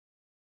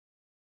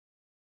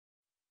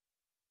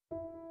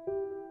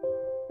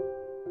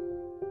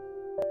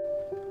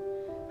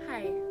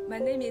My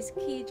name is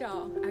Ki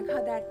Zhao. I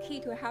call that Key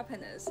to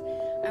Happiness.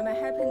 I'm a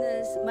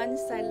happiness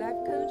mindset life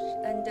coach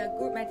and a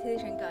group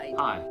meditation guide.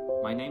 Hi,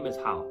 my name is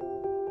Hao.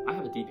 I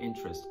have a deep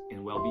interest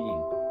in well-being,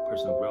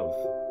 personal growth,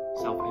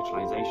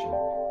 self-actualization,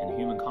 and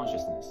human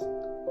consciousness.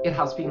 It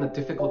has been a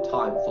difficult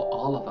time for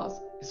all of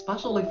us,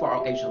 especially for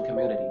our Asian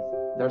community.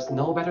 There's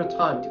no better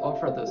time to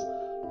offer this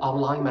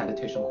online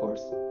meditation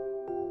course.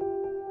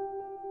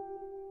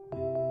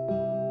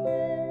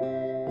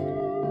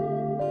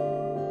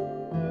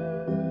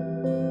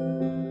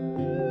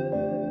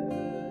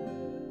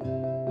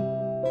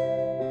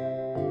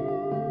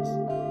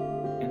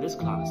 In this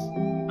class,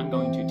 I'm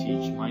going to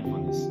teach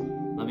mindfulness,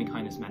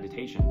 loving-kindness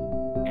meditation,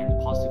 and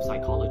positive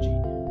psychology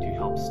to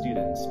help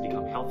students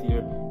become healthier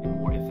and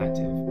more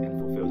effective and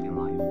fulfilled in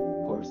life.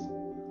 Of course,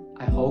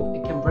 I hope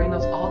it can bring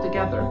us all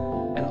together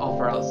and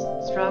offer us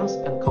strength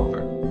and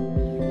comfort.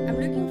 I'm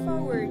looking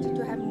forward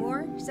to have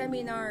more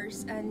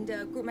seminars and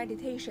group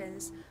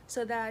meditations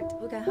so that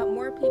we can help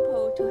more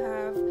people to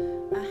have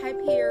a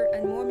happier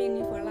and more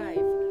meaningful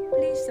life.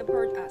 Please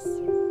support us.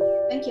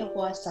 Thank you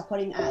for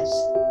supporting us.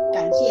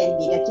 感谢